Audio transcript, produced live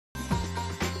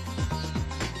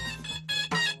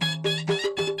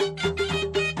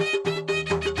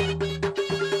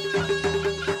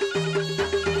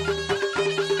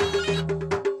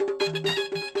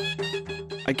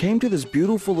I came to this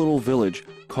beautiful little village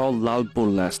called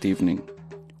Lalpur last evening.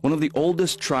 One of the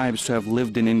oldest tribes to have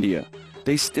lived in India.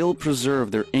 They still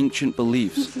preserve their ancient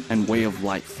beliefs and way of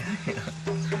life.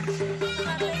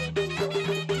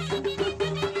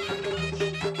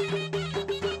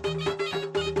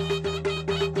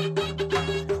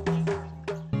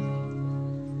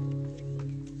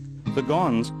 The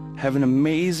Gonds have an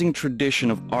amazing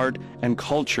tradition of art and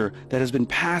culture that has been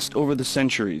passed over the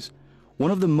centuries. One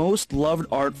of the most loved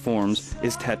art forms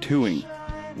is tattooing.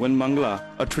 When Mangla,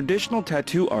 a traditional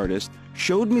tattoo artist,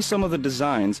 showed me some of the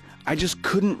designs, I just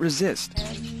couldn't resist.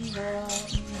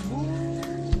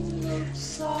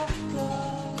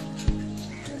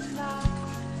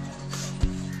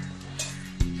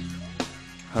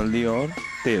 Haldi aur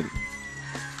tel.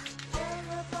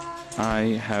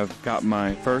 I have got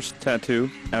my first tattoo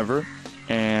ever,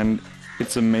 and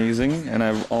it's amazing, and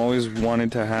I've always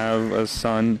wanted to have a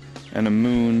sun and a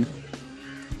moon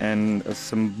and a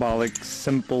symbolic,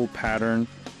 simple pattern,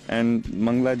 and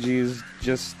Manglaji's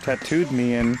just tattooed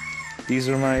me, and these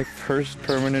are my first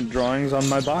permanent drawings on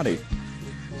my body.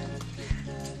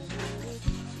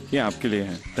 ये आपके लिए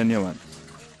है, धन्यवाद.